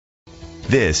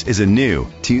This is a new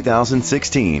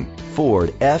 2016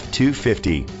 Ford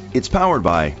F-250. It's powered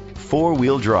by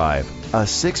four-wheel drive, a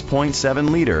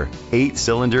 6.7-liter,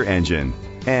 8-cylinder engine,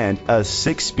 and a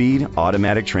 6-speed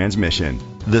automatic transmission.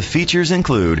 The features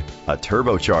include a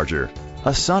turbocharger,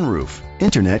 a sunroof,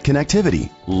 internet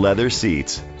connectivity, leather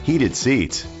seats,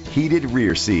 heated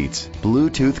rear seats,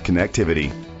 Bluetooth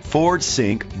connectivity, Ford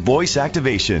Sync voice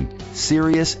activation,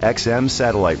 Sirius XM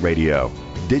satellite radio,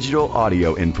 digital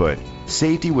audio input.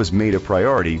 Safety was made a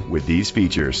priority with these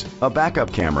features: a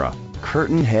backup camera,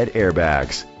 curtain head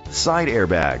airbags, side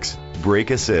airbags,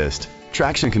 brake assist,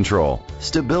 traction control,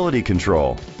 stability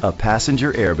control, a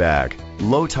passenger airbag,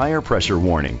 low tire pressure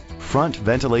warning, front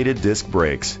ventilated disc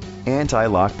brakes,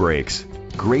 anti-lock brakes.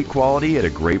 Great quality at a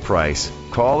great price.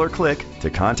 Call or click to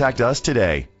contact us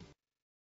today.